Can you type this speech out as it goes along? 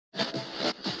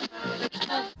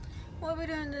What are we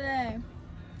doing today?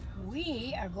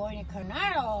 We are going to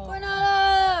Coronado.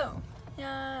 Coronado!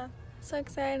 Yeah, so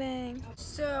exciting.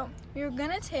 So, we were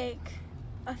gonna take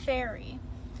a ferry,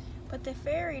 but the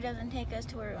ferry doesn't take us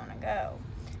to where we want to go.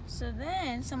 So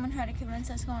then someone had to convince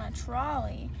us to go on a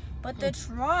trolley, but the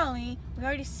trolley, we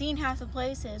already seen half the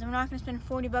places, and we're not gonna spend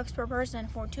 $40 per person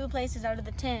for 2 places out of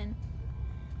the 10.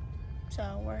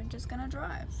 So we're just gonna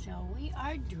drive. So we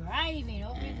are driving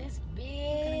over this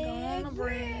big Gonna go on the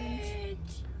bridge.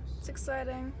 It's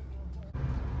exciting.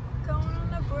 Going on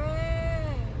the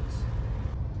bridge.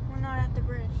 We're not at the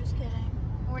bridge, just kidding.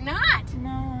 We're not.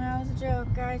 No, that was a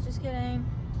joke, guys. Just kidding.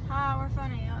 Ha, we're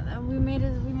funny. We made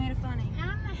it funny.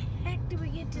 How the heck do we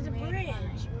get to the bridge?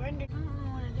 We're under. I don't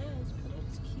know what it is, but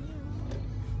it's cute.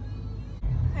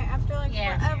 Okay, after like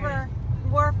forever,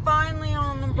 we're finally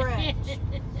on the bridge.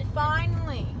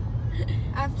 Finally,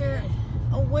 after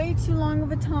a way too long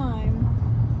of a time,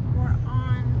 we're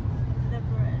on the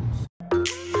bridge.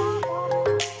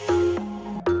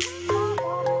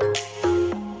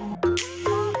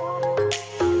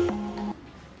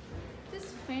 This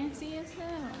is fancy as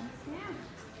hell. Yeah.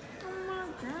 Oh my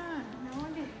god. No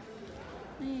wonder.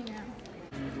 There you go.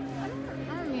 I'm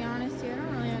gonna be honest here. I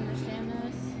don't really understand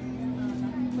this,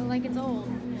 but like it's old,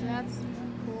 so that's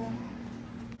cool.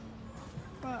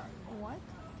 But what?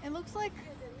 It looks like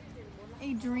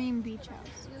a dream beach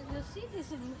house. You'll see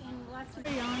this in lots of. To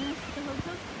be honest, the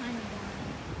hotel's kind of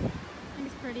boring. I think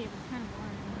it's pretty, but it's kind of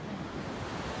boring.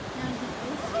 Now the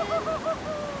ocean.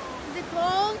 Is it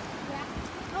cold? Yeah.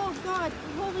 Oh God!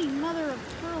 Holy mother of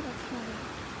pearl, that's cold.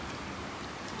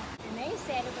 And they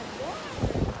said it was warm.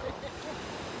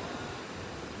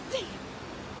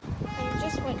 I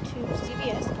just went to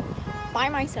CVS by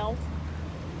myself.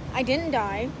 I didn't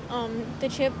die. The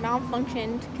chip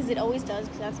malfunctioned because it always does,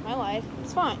 because that's my life.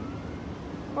 It's fine.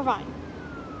 We're fine.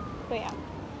 But yeah,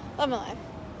 love my life.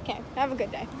 Okay, have a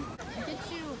good day. Did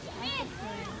you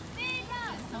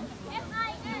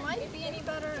Will life be any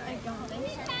better? I don't think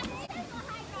so.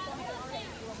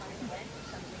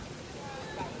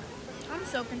 I'm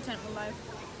so content with life.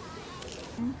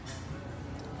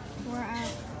 We're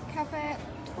at Cafe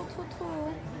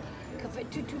Tutu. Cafe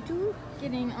 222.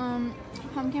 Getting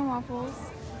pumpkin waffles.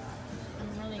 I'm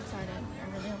really excited.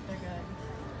 I really hope they're good.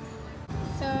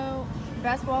 So,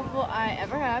 best waffle I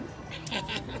ever had.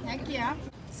 Heck yeah.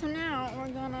 So now we're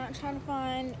gonna try to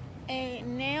find a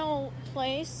nail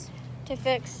place to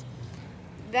fix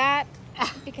that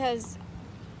because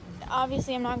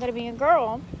obviously I'm not gonna be a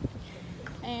girl.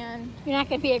 And You're not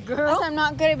gonna be a girl. I'm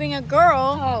not good at being a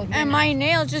girl, Oh, and my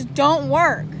nails just don't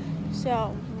work.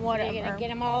 So whatever. You're gonna get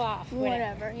them all off.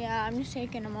 Whatever. Yeah, I'm just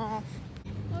taking them off.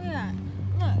 Look at that.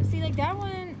 Look, see, like that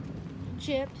one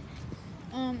chipped.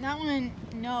 That one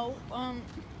no.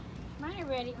 Mine are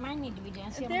ready. Mine need to be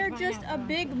done. See how They're much mine just have a gone.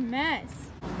 big mess.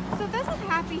 So this is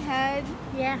Happy Head.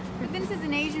 Yeah. But then it says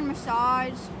an Asian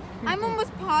massage. I'm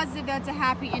almost positive that's a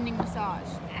happy ending massage.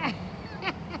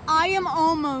 I am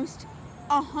almost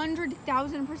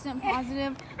 100,000%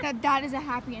 positive that that is a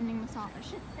happy ending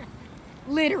massage.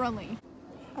 Literally.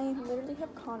 I literally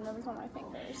have condoms on my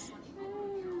fingers.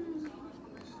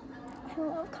 I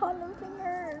love condom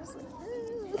fingers.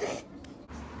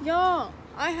 Y'all,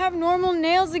 I have normal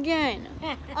nails again.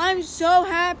 I'm so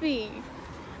happy.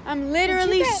 I'm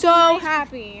literally so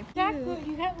happy.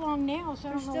 You got long nails, so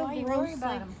I don't know why you worry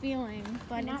about them. Feeling,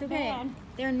 but Not it's okay. bad.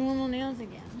 They're normal nails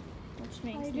again, which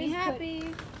makes me just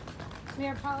happy. We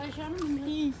are polish on them.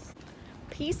 Peace.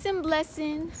 Peace and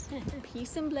blessings.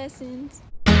 Peace and blessings.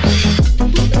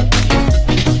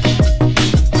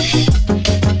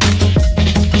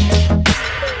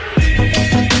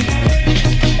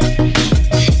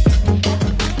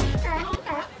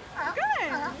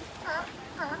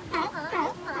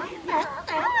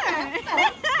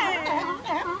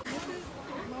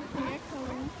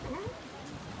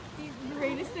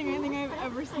 Greatest thing I think I've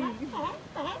ever seen.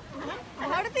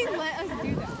 How did they let us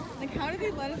do that? Like, how did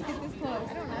they let us get this close?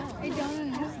 I don't know. I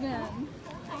don't understand.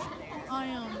 I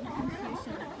am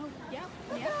impatient. Oh, yep.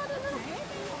 Okay.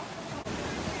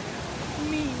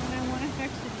 Me when I want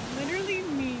affection. Literally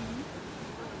me.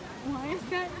 Why is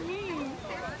that me?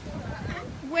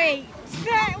 Wait.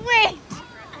 Wait.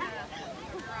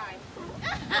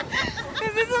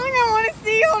 Is this something I want to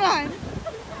see? Hold on.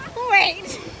 Wait.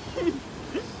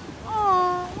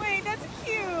 Oh, wait, that's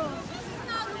cute.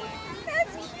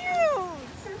 That's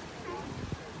cute.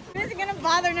 When is it gonna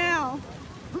bother now?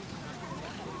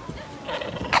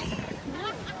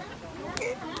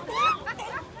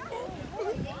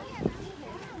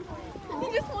 He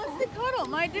just wants to cuddle.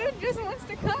 My dude just wants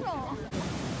to cuddle.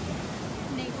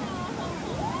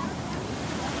 Nathan.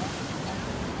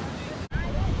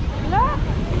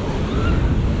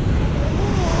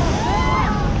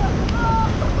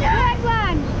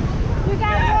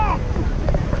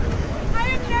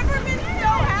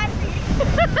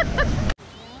 So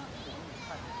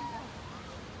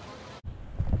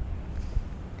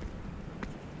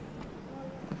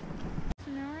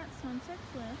now we're at Sunset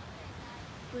Cliff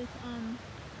with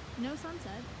no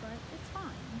sunset, but it's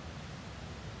fine.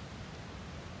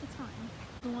 It's fine.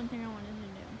 The one thing I wanted to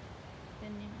do.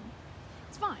 Didn't even.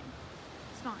 It's fine.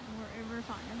 It's fine. We're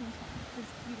fine. Everything's fine.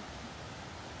 It's beautiful.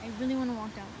 I really want to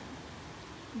walk down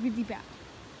there. Really bad.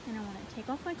 And I want to take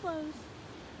off my clothes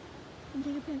and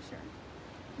take a picture.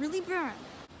 Really bad.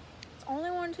 That's all I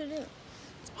wanted to do.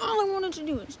 That's all I wanted to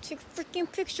do is take a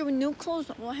freaking picture with no clothes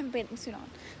on. Well, I have a bathing suit on.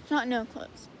 It's not no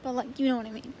clothes, but like, you know what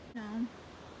I mean. No.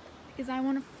 Because I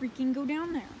want to freaking go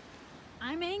down there.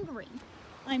 I'm angry.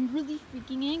 I'm really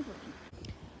freaking angry.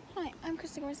 Hi, I'm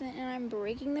Krista Gorson, and I'm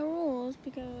breaking the rules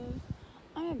because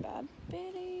I'm a bad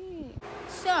bitty.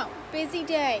 So, busy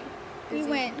day. We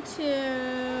went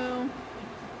to...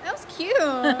 That was cute.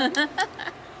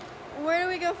 Where do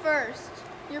we go first?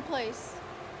 Your place.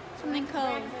 Something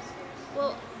Cove.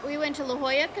 Well, we went to La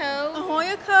Jolla Cove. La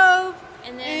Jolla Cove.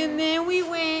 And then we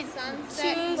went to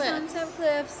Sunset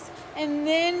Cliffs. And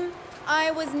then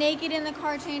I was naked in the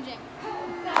car changing.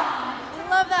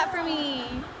 Love that for me.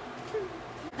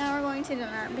 Now we're going to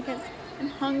dinner because I'm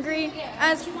hungry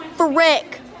as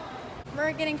frick.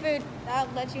 We're getting food. I'll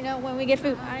let you know when we get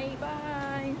food.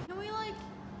 Bye. Can we like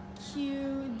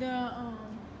cue the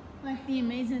like the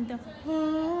amazing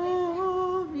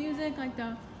music, like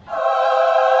the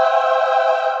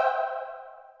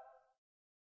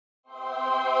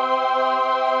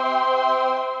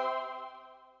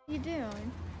you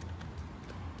doing?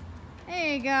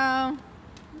 There you go.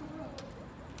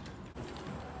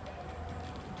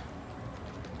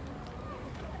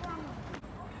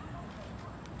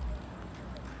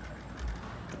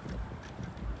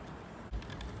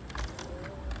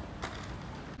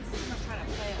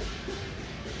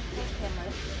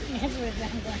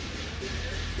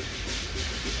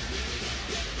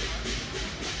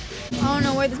 I don't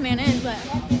know where this man is, but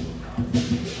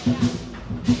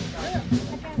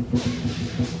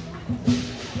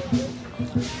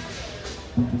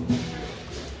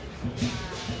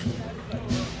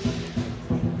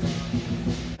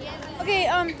okay,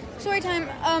 story time.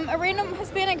 A random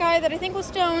Hispanic guy that I think was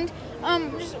stoned,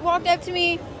 just walked up to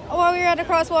me while we were at a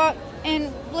crosswalk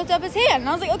and lifted up his hand. And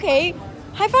I was like, okay,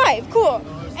 high five, cool.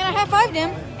 And I high-fived him,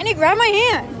 and he grabbed my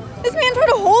hand. This man tried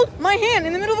to hold my hand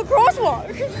in the middle of a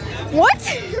crosswalk. What?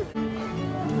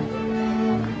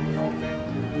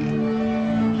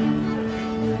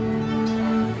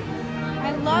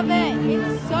 I love it.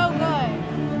 It's so good.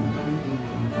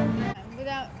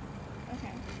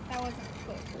 Okay, that wasn't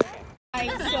close. I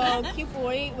saw cute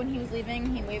boy when he was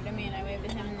leaving. He waved at me, and I waved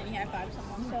at him, and then he high-fived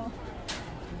someone. So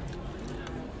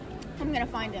I'm gonna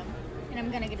find him, and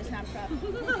I'm gonna get a Snapchat.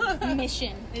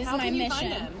 Mission. This is my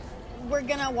mission. We're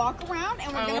gonna walk around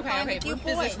and we're gonna find the cute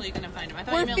boy. We're physically gonna find him. I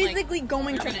thought we're you meant, physically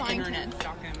going to find him.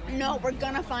 No, we're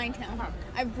gonna find him.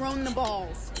 I've grown the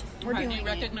balls. We're doing it. Do you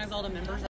recognize all the members?